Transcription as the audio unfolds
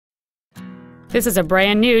This is a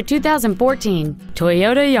brand new 2014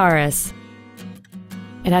 Toyota Yaris.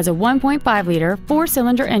 It has a 1.5-liter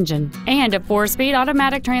four-cylinder engine and a 4-speed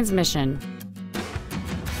automatic transmission.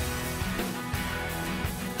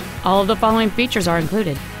 All of the following features are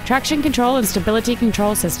included: traction control and stability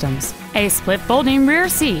control systems, a split folding rear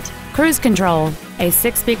seat, cruise control, a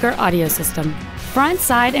 6-speaker audio system, front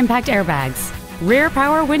side impact airbags, rear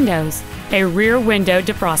power windows, a rear window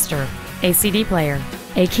defroster, a CD player,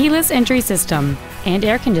 a keyless entry system, and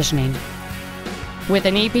air conditioning. With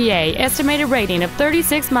an EPA estimated rating of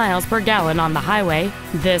 36 miles per gallon on the highway,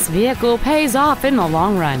 this vehicle pays off in the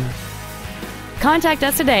long run. Contact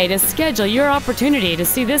us today to schedule your opportunity to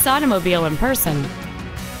see this automobile in person.